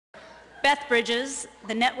Beth Bridges,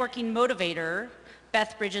 the networking motivator,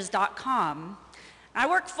 bethbridges.com. I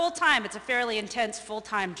work full-time. It's a fairly intense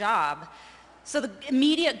full-time job. So the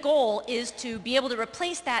immediate goal is to be able to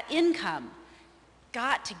replace that income.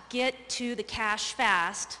 Got to get to the cash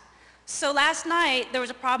fast. So last night, there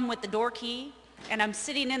was a problem with the door key, and I'm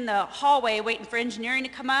sitting in the hallway waiting for engineering to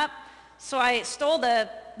come up. So I stole the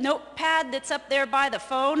notepad that's up there by the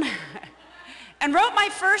phone and wrote my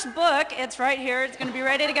first book. It's right here. It's going to be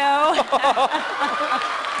ready to go.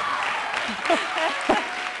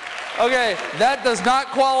 Okay, that does not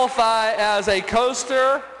qualify as a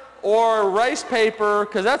coaster or rice paper,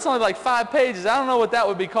 because that's only like 5 pages. I don't know what that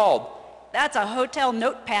would be called. That's a hotel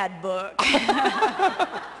notepad book.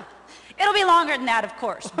 It'll be longer than that, of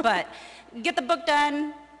course, but get the book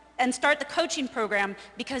done and start the coaching program,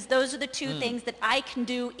 because those are the two things that I can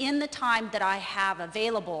do in the time that I have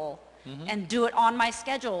available and do it on my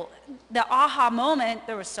schedule. The aha moment,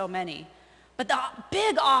 there were so many, but the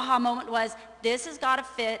big aha moment was, this has got to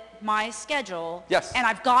fit my schedule, yes, and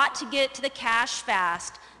I've got to get to the cash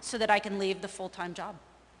fast so that I can leave the full-time job.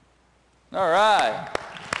 All right.